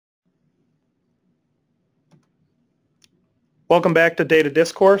Welcome back to Data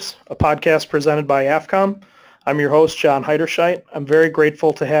Discourse, a podcast presented by AFCOM. I'm your host, John Heiderscheit. I'm very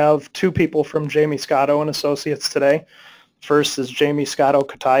grateful to have two people from Jamie Scotto and Associates today. First is Jamie Scotto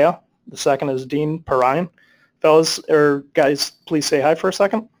Kataya. The second is Dean Perrine. Fellas, or guys, please say hi for a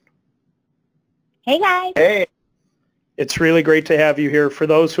second. Hey, guys. Hey. It's really great to have you here. For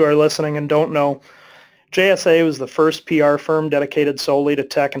those who are listening and don't know, JSA was the first PR firm dedicated solely to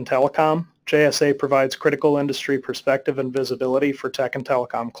tech and telecom. JSA provides critical industry perspective and visibility for tech and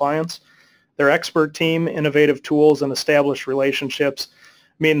telecom clients. Their expert team, innovative tools, and established relationships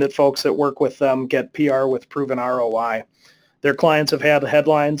mean that folks that work with them get PR with proven ROI. Their clients have had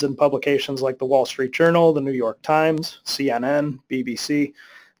headlines in publications like the Wall Street Journal, the New York Times, CNN, BBC.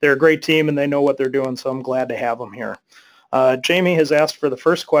 They're a great team and they know what they're doing, so I'm glad to have them here. Jamie has asked for the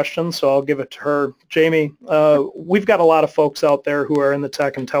first question, so I'll give it to her. Jamie, we've got a lot of folks out there who are in the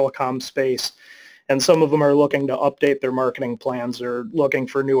tech and telecom space, and some of them are looking to update their marketing plans or looking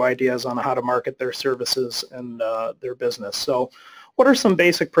for new ideas on how to market their services and their business. So what are some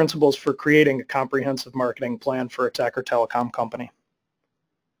basic principles for creating a comprehensive marketing plan for a tech or telecom company?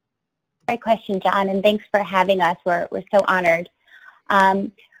 Great question, John, and thanks for having us. We're so honored.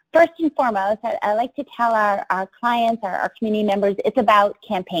 First and foremost, I like to tell our clients, our community members, it's about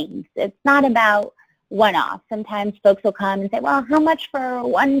campaigns. It's not about one-off. Sometimes folks will come and say, well, how much for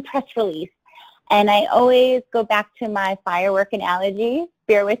one press release? And I always go back to my firework analogy.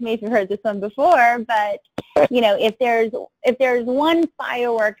 Bear with me if you've heard this one before, but you know, if there's one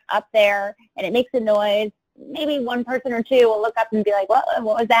firework up there and it makes a noise, maybe one person or two will look up and be like, what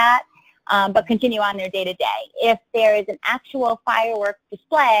was that? But continue on their day-to-day. If there is an actual fireworks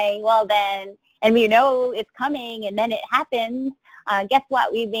display, well then, and we know it's coming and then it happens, guess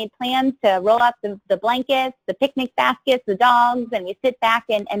what? We've made plans to roll up the blankets, the picnic baskets, the dogs, and we sit back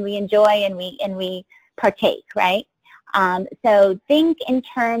and we enjoy and we partake, right? So think in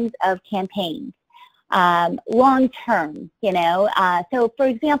terms of campaigns, long-term, you know. So for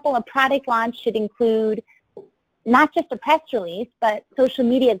example, a product launch should include not just a press release, but social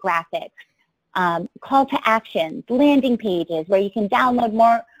media graphics, call to actions, landing pages where you can download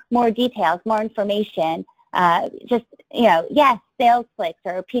more details, more information, just, you know, yes, sales clicks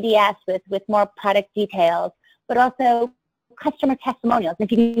or PDFs with more product details, but also customer testimonials.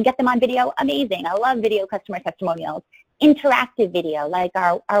 If you can get them on video, amazing. I love video customer testimonials. Interactive video like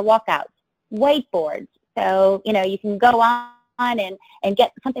our walkouts, whiteboards. So, you know, you can go on and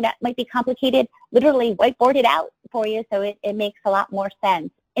get something that might be complicated, literally whiteboard it out for you so it makes a lot more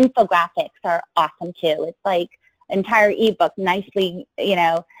sense. Infographics are awesome too. It's like an entire ebook nicely, you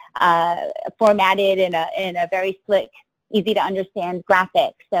know, formatted in a very slick, easy to understand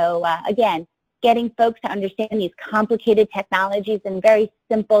graphic. So again, getting folks to understand these complicated technologies in very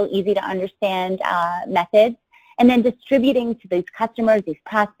simple, easy to understand methods, and then distributing to these customers, these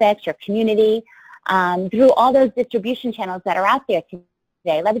prospects, your community, through all those distribution channels that are out there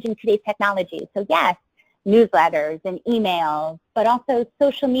today, leveraging today's technology. So yes, newsletters and emails, but also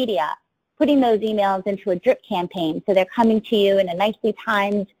social media, putting those emails into a drip campaign so they're coming to you in a nicely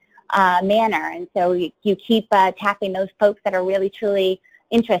timed manner. And so you keep tapping those folks that are really, truly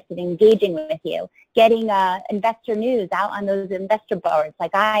interested in engaging with you, getting investor news out on those investor boards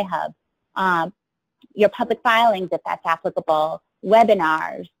like iHub, your public filings if that's applicable,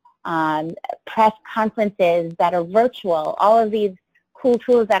 webinars, press conferences that are virtual, all of these cool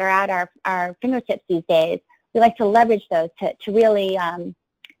tools that are at our fingertips these days. We like to leverage those to really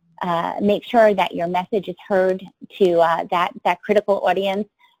make sure that your message is heard to that critical audience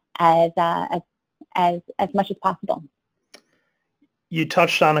as much as possible. You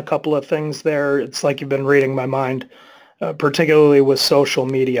touched on a couple of things there. It's like you've been reading my mind, particularly with social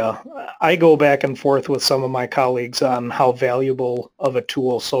media. I go back and forth with some of my colleagues on how valuable of a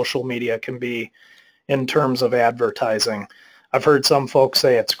tool social media can be in terms of advertising. I've heard some folks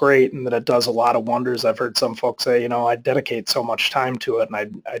say it's great and that it does a lot of wonders. I've heard some folks say, you know, I dedicate so much time to it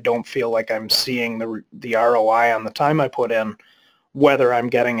and I don't feel like I'm seeing the ROI on the time I put in, whether I'm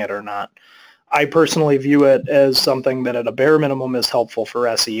getting it or not. I personally view it as something that at a bare minimum is helpful for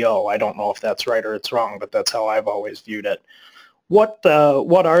SEO. I don't know if that's right or it's wrong, but that's how I've always viewed it. What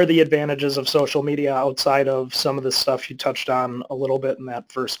are the advantages of social media outside of some of the stuff you touched on a little bit in that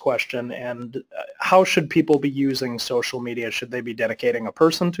first question? And how should people be using social media? Should they be dedicating a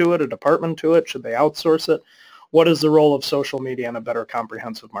person to it, a department to it? Should they outsource it? What is the role of social media in a better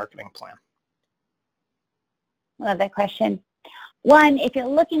comprehensive marketing plan? Love that question. One, if you're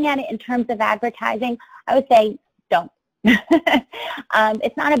looking at it in terms of advertising, I would say don't.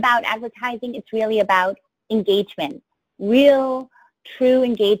 It's not about advertising. It's really about engagement, real true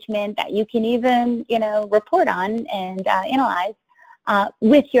engagement that you can even, report on and analyze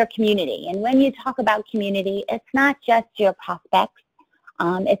with your community. And when you talk about community, it's not just your prospects.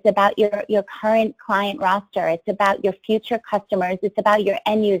 It's about your current client roster. It's about your future customers. It's about your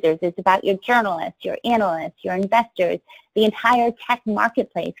end users. It's about your journalists, your analysts, your investors, the entire tech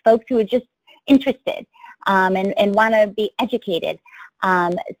marketplace, folks who are just interested and want to be educated.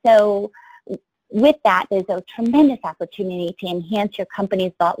 So with that, there's a tremendous opportunity to enhance your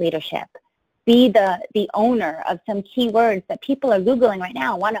company's thought leadership. Be the owner of some keywords that people are Googling right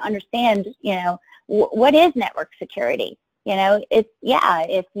now and want to understand, what is network security? If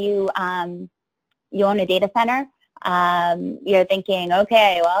you you own a data center, you're thinking,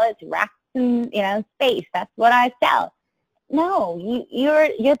 okay, well, it's racks and space. That's what I sell. No,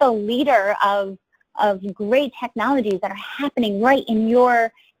 you're the leader of great technologies that are happening right in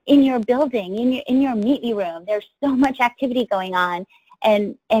your building, in your meeting room. There's so much activity going on,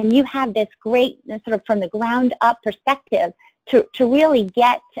 and you have this great sort of from the ground up perspective to really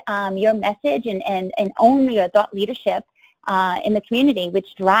get your message and own your thought leadership in the community,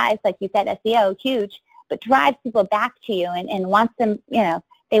 which drives, like you said, SEO, huge, but drives people back to you and wants them,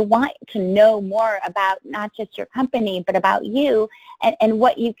 they want to know more about not just your company, but about you and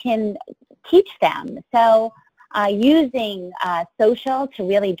what you can teach them. So using social to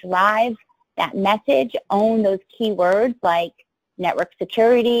really drive that message, own those keywords like network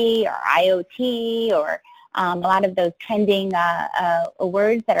security or IoT or a lot of those trending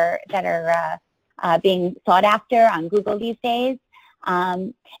words that are being sought after on Google these days,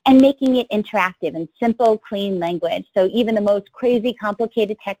 and making it interactive and simple, clean language. So even the most crazy,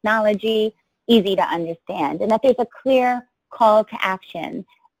 complicated technology, easy to understand, and that there's a clear call to action.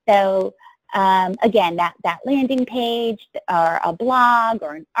 So again, that landing page or a blog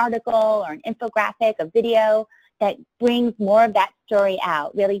or an article or an infographic, a video that brings more of that story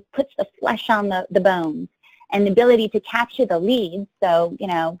out, really puts the flesh on the bones, and the ability to capture the leads, so,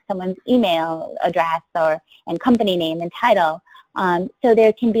 someone's email address and company name and title, so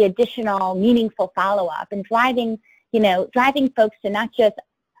there can be additional meaningful follow-up and driving folks to not just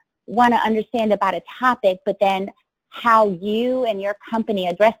want to understand about a topic, but then how you and your company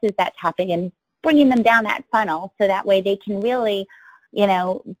addresses that topic and bringing them down that funnel so that way they can really,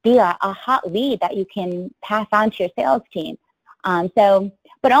 be a hot lead that you can pass on to your sales team.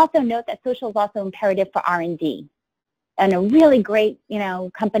 But also note that social is also imperative for R&D. And a really great,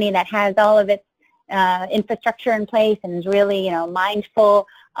 company that has all of its infrastructure in place and is really, mindful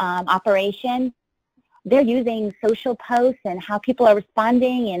operation, they're using social posts and how people are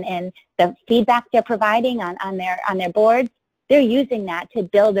responding and the feedback they're providing on their boards. They're using that to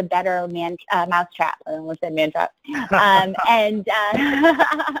build a better mousetrap. I almost said mantrap. And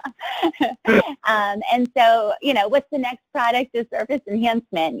so, what's the next product is service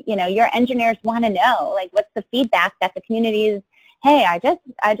enhancement. Your engineers want to know, like, what's the feedback that the community is, hey, I just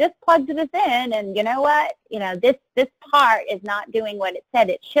plugged this in, and you know what? This part is not doing what it said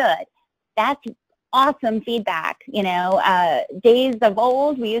it should. That's awesome feedback. Days of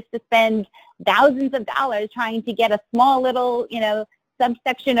old, we used to spend thousands of dollars trying to get a small little,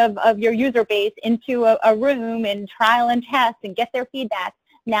 subsection of your user base into a room and trial and test and get their feedback.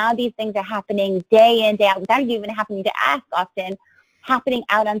 Now these things are happening day in, day out, without you even having to ask often, happening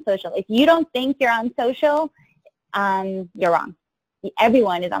out on social. If you don't think you're on social, you're wrong.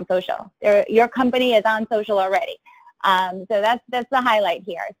 Everyone is on social. Your company is on social already. So that's the highlight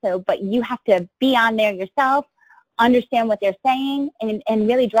here. So, but you have to be on there yourself, understand what they're saying, and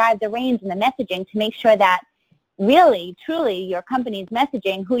really drive the reins and the messaging to make sure that really, truly, your company's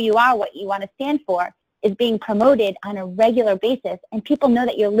messaging, who you are, what you want to stand for, is being promoted on a regular basis, and people know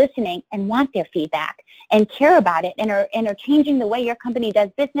that you're listening and want their feedback and care about it and are changing the way your company does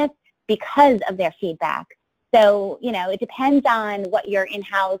business because of their feedback. So, it depends on what your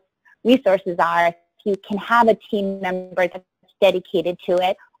in-house resources are. If you can have a team member that's dedicated to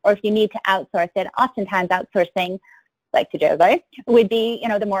it, or if you need to outsource it, oftentimes outsourcing, like to Jose, would be,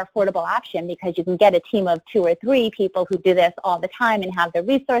 the more affordable option, because you can get a team of 2 or 3 people who do this all the time and have the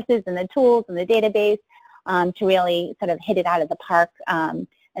resources and the tools and the database to really sort of hit it out of the park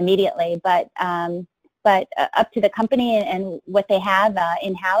immediately. But up to the company and what they have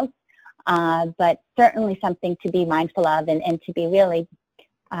in-house, but certainly something to be mindful of and to be really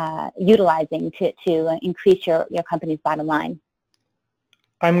utilizing to increase your company's bottom line.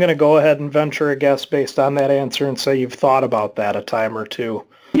 I'm going to go ahead and venture a guess based on that answer and say you've thought about that a time or two.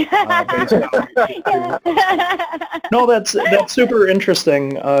 No, that's super interesting.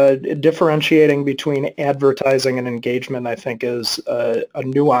 Differentiating between advertising and engagement, I think, is a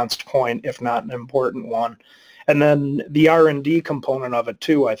nuanced point, if not an important one. And then the R&D component of it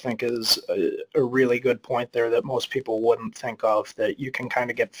too, I think, is a really good point there that most people wouldn't think of, that you can kind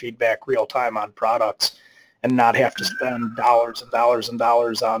of get feedback real time on products and not have to spend dollars and dollars and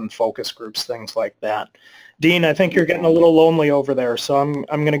dollars on focus groups, things like that. Dean, I think you're getting a little lonely over there, so I'm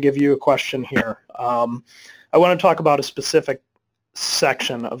going to give you a question here. I want to talk about a specific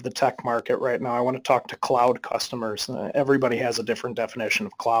section of the tech market right now. I want to talk to cloud customers. Everybody has a different definition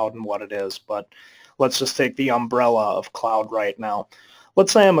of cloud and what it is, but let's just take the umbrella of cloud right now.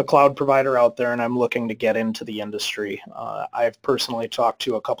 Let's say I'm a cloud provider out there and I'm looking to get into the industry. I've personally talked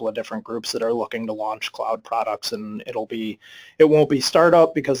to a couple of different groups that are looking to launch cloud products, and it won't be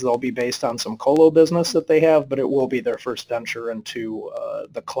startup because they'll be based on some colo business that they have, but it will be their first venture into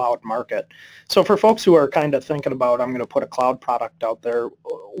the cloud market. So for folks who are kind of thinking about, I'm going to put a cloud product out there,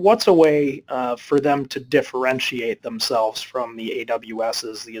 what's a way for them to differentiate themselves from the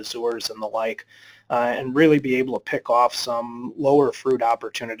AWSs, the Azures, and the like, and really be able to pick off some lower fruit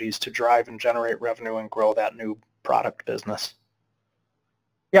opportunities to drive and generate revenue and grow that new product business?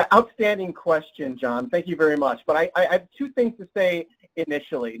 Yeah, outstanding question, John. Thank you very much. But I have two things to say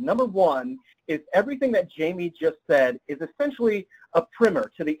initially. Number one is everything that Jamie just said is essentially a primer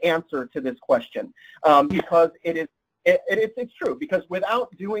to the answer to this question, because it's true. Because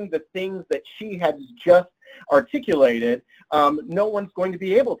without doing the things that she has just articulated, no one's going to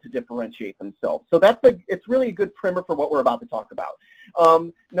be able to differentiate themselves. So it's really a good primer for what we're about to talk about.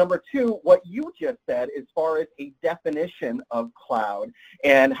 Number two, what you just said as far as a definition of cloud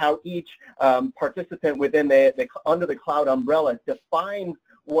and how each participant within under the cloud umbrella defines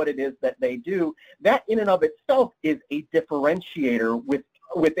what it is that they do, that in and of itself is a differentiator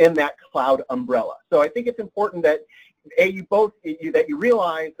within that cloud umbrella. So I think it's important that that you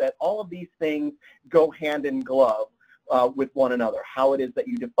realize that all of these things go hand in glove with one another. How it is that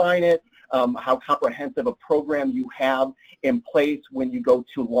you define it, how comprehensive a program you have in place when you go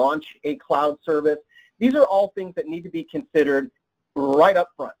to launch a cloud service. These are all things that need to be considered right up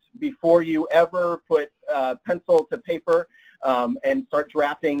front before you ever put pencil to paper and start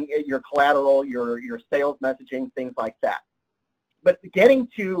drafting your collateral, your sales messaging, things like that. But getting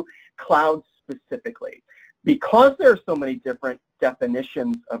to cloud specifically, because there are so many different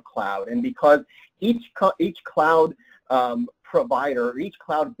definitions of cloud, and because each cloud provider, each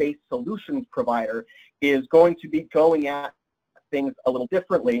cloud-based solutions provider is going to be going at things a little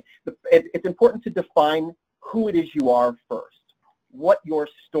differently, it's important to define who it is you are first, what your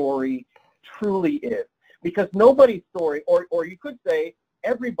story truly is. Because nobody's story, or you could say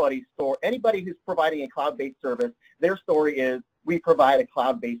everybody's story, anybody who's providing a cloud-based service, their story is, we provide a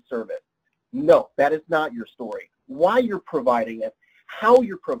cloud-based service. No, that is not your story. Why you're providing it, how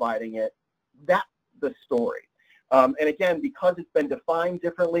you're providing it, that's the story. And again, because it's been defined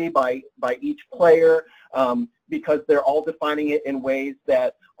differently by each player, because they're all defining it in ways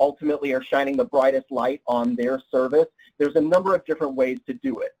that ultimately are shining the brightest light on their service, there's a number of different ways to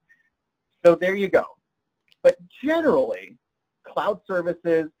do it. So there you go. But generally, cloud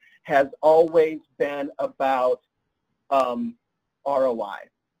services has always been about ROI.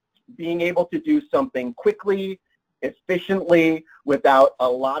 Being able to do something quickly, efficiently, without a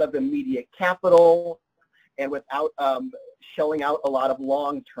lot of immediate capital, and without shelling out a lot of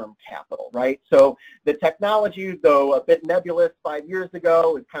long-term capital, right? So the technology, though a bit nebulous 5 years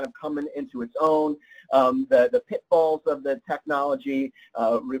ago, is kind of coming into its own. The pitfalls of the technology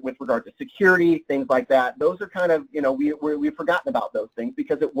with regard to security, things like that, those are kind of, we've forgotten about those things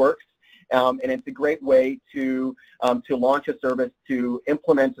because it works. And it's a great way to launch a service, to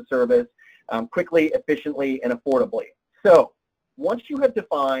implement a service quickly, efficiently, and affordably. So once you have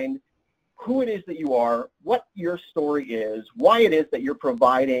defined who it is that you are, what your story is, why it is that you're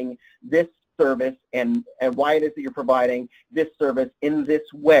providing this service, and why it is that you're providing this service in this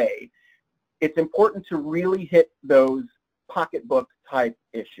way, it's important to really hit those pocketbook type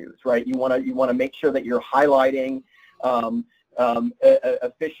issues, right? You want to make sure that you're highlighting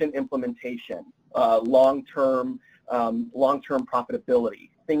efficient implementation, long-term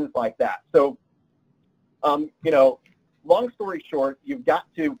profitability, things like that. So, long story short, you've got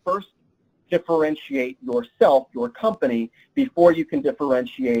to first differentiate yourself, your company, before you can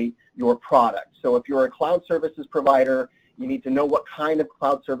differentiate your product. So if you're a cloud services provider, you need to know what kind of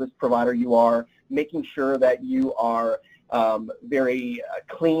cloud service provider you are, making sure that you are very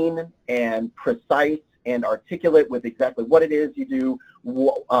clean and precise and articulate with exactly what it is you do,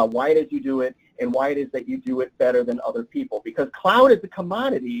 why it is you do it, and why it is that you do it better than other people. Because cloud as a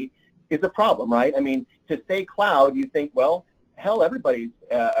commodity is a problem, right? I mean, to say cloud, you think, well, hell, everybody's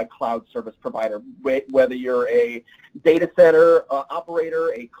a cloud service provider, whether you're a data center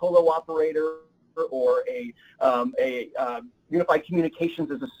operator, a colo operator, or a unified communications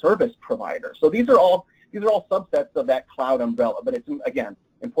as a service provider. So these are all subsets of that cloud umbrella. But it's, again,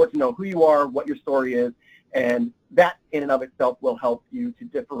 important to know who you are, what your story is, and that in and of itself will help you to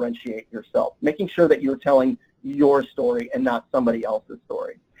differentiate yourself, making sure that you're telling your story and not somebody else's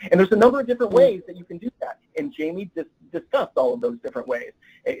story. And there's a number of different ways that you can do that, and Jamie discussed all of those different ways.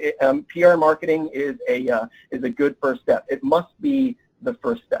 PR marketing is a good first step. It must be the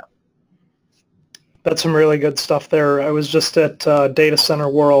first step. That's some really good stuff there. I was just at Data Center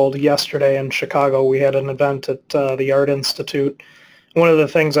World yesterday in Chicago. We had an event at the Art Institute. One of the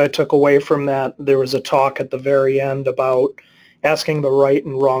things I took away from that, there was a talk at the very end about asking the right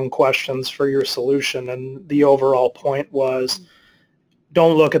and wrong questions for your solution. And the overall point was,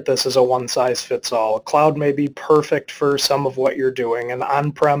 don't look at this as a one-size-fits-all. Cloud may be perfect for some of what you're doing, and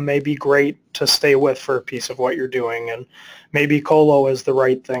on-prem may be great to stay with for a piece of what you're doing, and maybe colo is the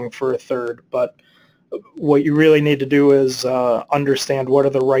right thing for a third. But what you really need to do is understand what are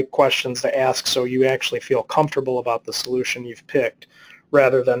the right questions to ask so you actually feel comfortable about the solution you've picked,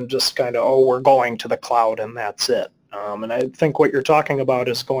 rather than just kind of, oh, we're going to the cloud and that's it. And I think what you're talking about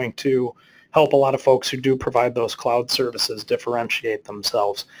is going to help a lot of folks who do provide those cloud services differentiate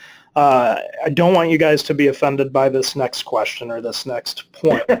themselves. I don't want you guys to be offended by this next question or this next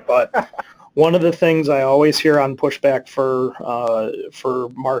point, but one of the things I always hear on pushback for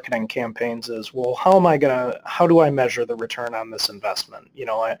marketing campaigns is, well, how do I measure the return on this investment? You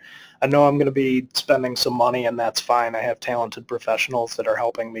know, I know I'm going to be spending some money, and that's fine. I have talented professionals that are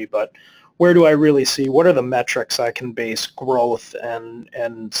helping me, but where do I really see, what are the metrics I can base growth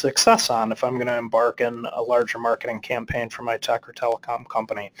and success on if I'm going to embark in a larger marketing campaign for my tech or telecom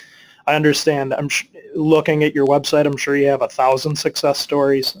company? I understand. Looking at your website, I'm sure you have 1,000 success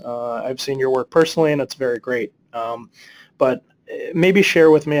stories. I've seen your work personally, and it's very great. But maybe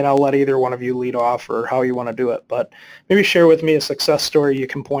share with me, and I'll let either one of you lead off or how you want to do it, but maybe share with me a success story you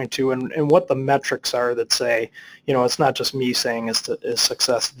can point to and what the metrics are that say, you know, it's not just me saying is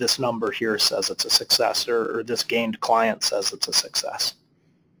success, this number here says it's a success, or this gained client says it's a success.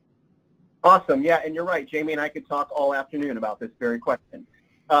 Awesome. Yeah, and you're right. Jamie and I could talk all afternoon about this very question.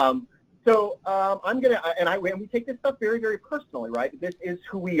 I'm going to, and we take this stuff very, very personally, right? This is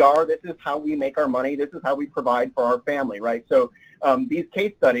who we are. This is how we make our money. This is how we provide for our family, right? So these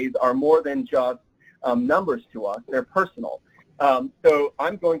case studies are more than just numbers to us. They're personal. So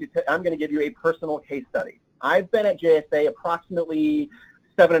I'm going to give you a personal case study. I've been at JSA approximately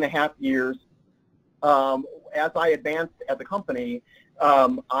 7.5 years. As I advanced at the company,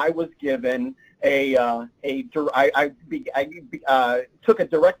 I was given I took a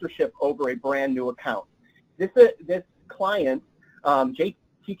directorship over a brand new account. This client, JT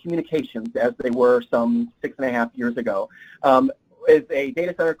Communications, as they were some 6.5 years ago, is a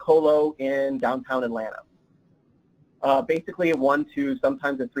data center colo in downtown Atlanta. Basically a 1 to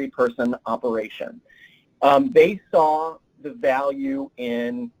sometimes a 3-person operation. They saw the value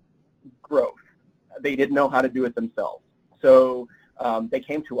in growth. They didn't know how to do it themselves. So they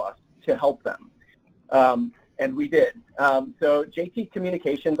came to us to help them. And we did. So JT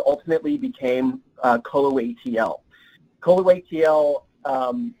Communications ultimately became Colo ATL. Colo ATL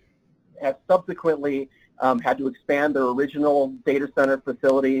has subsequently had to expand their original data center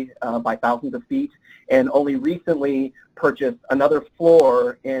facility by thousands of feet, and only recently purchased another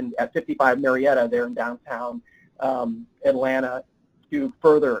floor at 55 Marietta there in downtown Atlanta to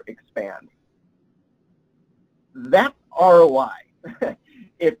further expand. That's ROI.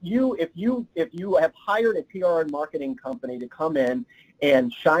 If you have hired a PR and marketing company to come in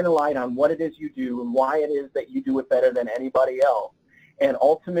and shine a light on what it is you do and why it is that you do it better than anybody else, and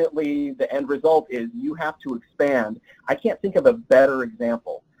ultimately the end result is you have to expand, I can't think of a better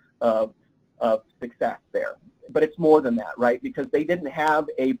example of success there. But it's more than that, right? Because they didn't have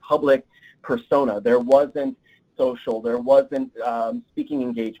a public persona. There wasn't social. There wasn't speaking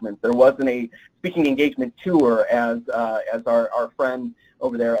engagements. There wasn't a speaking engagement tour as our friend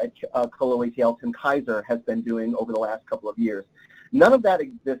over there at Colo ATL, Tim Kaiser, has been doing over the last couple of years. None of that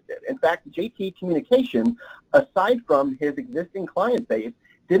existed. In fact, JT Communications, aside from his existing client base,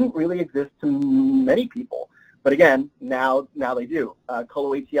 didn't really exist to many people. But again, now they do.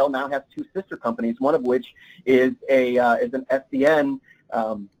 Colo ATL now has 2 sister companies, one of which is an SDN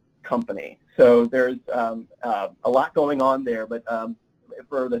company. So there's a lot going on there. But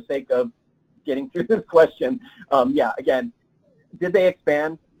for the sake of getting through this question, yeah, again, did they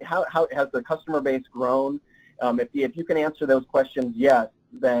expand? How has the customer base grown? If you can answer those questions, yes,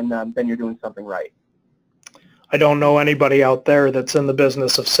 then you're doing something right. I don't know anybody out there that's in the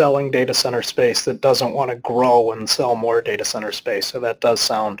business of selling data center space that doesn't want to grow and sell more data center space. So that does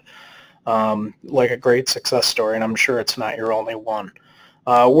sound like a great success story, and I'm sure it's not your only one.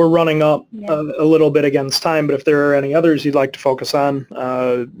 We're running up a little bit against time, but if there are any others you'd like to focus on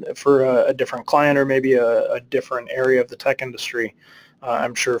for a different client or maybe a different area of the tech industry,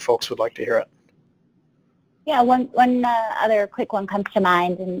 I'm sure folks would like to hear it. Yeah, one other quick one comes to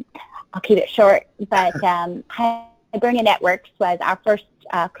mind, and I'll keep it short, but Hibernia Networks was our first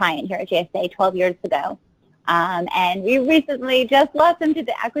client here at JSA 12 years ago. And we recently just blossomed to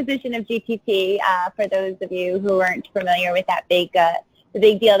the acquisition of GTT, for those of you who aren't familiar with that the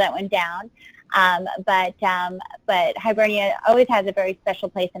big deal that went down. But Hibernia always has a very special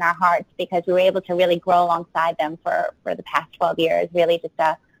place in our hearts because we were able to really grow alongside them for the past 12 years, really just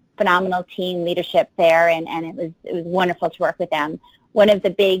a phenomenal team leadership there, and it was wonderful to work with them. One of the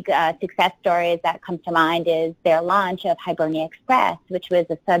big success stories that comes to mind is their launch of Hibernia Express, which was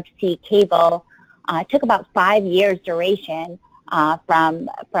a subsea cable. It took about 5 years duration from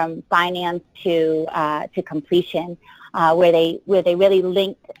finance to completion, where they really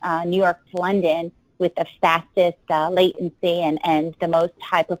linked New York to London with the fastest latency and the most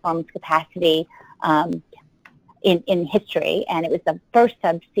high performance capacity in history, and it was the first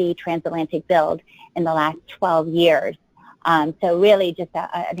subsea transatlantic build in the last 12 years. So really just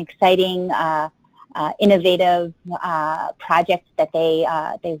an exciting, innovative project that they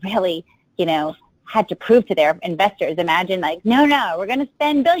really, had to prove to their investors. Imagine like, no, we're going to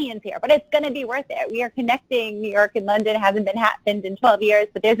spend billions here, but it's going to be worth it. We are connecting New York and London. It hasn't been happened in 12 years,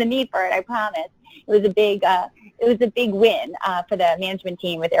 but there's a need for it, I promise. It was a big win for the management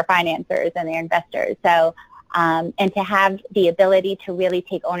team with their financiers and their investors. So, and to have the ability to really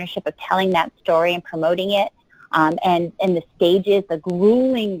take ownership of telling that story and promoting it, and the stages, the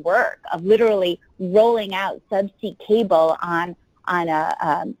grueling work of literally rolling out subsea cable on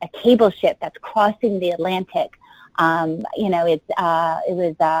a cable ship that's crossing the Atlantic. It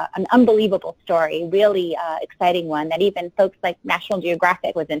was an unbelievable story, really exciting one that even folks like National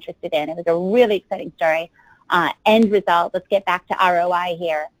Geographic was interested in. It was a really exciting story. End result, let's get back to ROI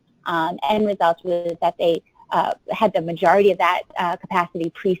here. End result was that they had the majority of that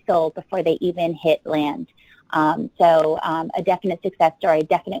capacity pre-sold before they even hit land. So a definite success story,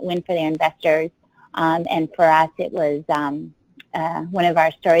 definite win for their investors. And for us, it was one of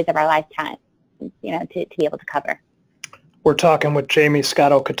our stories of our lifetime, to be able to cover. We're talking with Jamie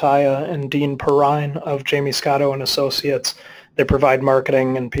Scotto-Cutaia and Dean Perrine of Jamie Scotto and Associates. They provide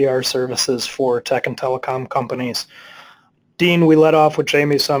marketing and PR services for tech and telecom companies. Dean, we let off with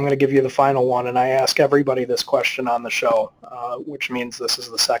Jamie, so I'm going to give you the final one, and I ask everybody this question on the show, which means this is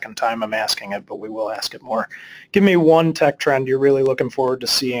the second time I'm asking it, but we will ask it more. Give me one tech trend you're really looking forward to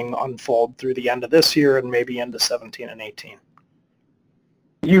seeing unfold through the end of this year and maybe into 17 and 18.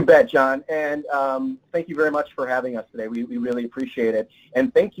 You bet, John, and thank you very much for having us today. We really appreciate it,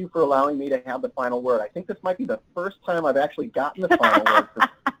 and thank you for allowing me to have the final word. I think this might be the first time I've actually gotten the final word.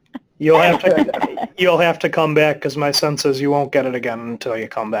 You'll have to come back because my sense is you won't get it again until you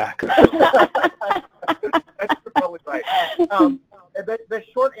come back. That's probably right. The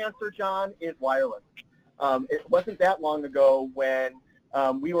short answer, John, is wireless. It wasn't that long ago when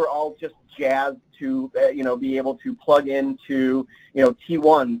we were all just jazzed to, be able to plug into,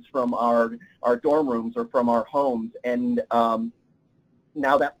 T1s from our dorm rooms or from our homes, and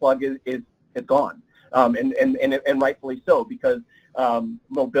now that plug is gone, and rightfully so, because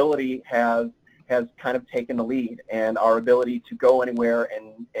mobility has kind of taken the lead, and our ability to go anywhere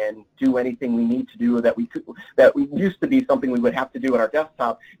and do anything we need to do that we used to be something we would have to do at our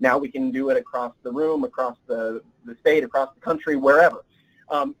desktop. Now we can do it across the room, across the state, across the country, wherever.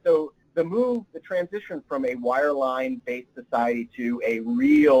 So the transition from a wireline-based society to a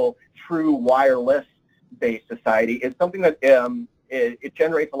real, true wireless-based society is something that it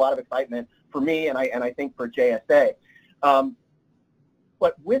generates a lot of excitement for me, and I think for JSA.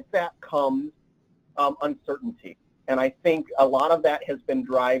 But with that comes uncertainty, and I think a lot of that has been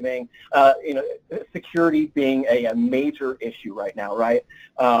driving, security being a major issue right now. Right,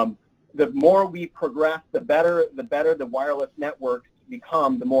 the more we progress, the better the wireless networks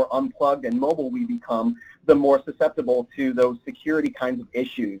become, the more unplugged and mobile we become, the more susceptible to those security kinds of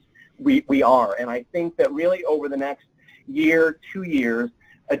issues we are. And I think that really over the next year, 2 years,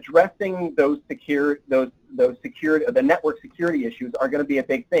 addressing the network security issues are going to be a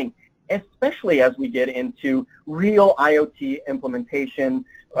big thing, especially as we get into real IoT implementation,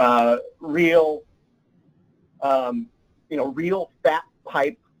 real fat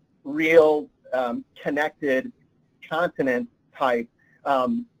pipe, real connected continent type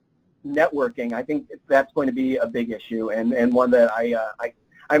networking. I think that's going to be a big issue, and one that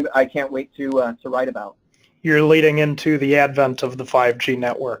I can't wait to write about. you're leading into the advent of the 5G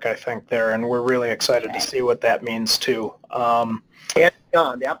network, I think, there, and we're really excited to see what that means too. And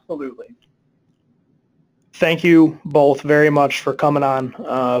beyond, absolutely. Thank you both very much for coming on.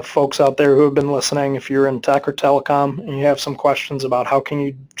 Folks out there who have been listening, if you're in tech or telecom and you have some questions about how can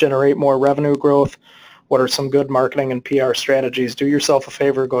you generate more revenue growth, what are some good marketing and PR strategies, do yourself a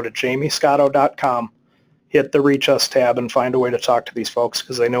favor, go to jamiescotto.com, hit the Reach Us tab, and find a way to talk to these folks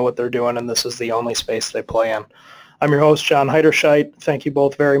because they know what they're doing and this is the only space they play in. I'm your host, John Heiderscheit. Thank you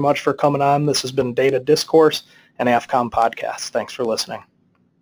both very much for coming on. This has been Data Discourse and AFCOM Podcast. Thanks for listening.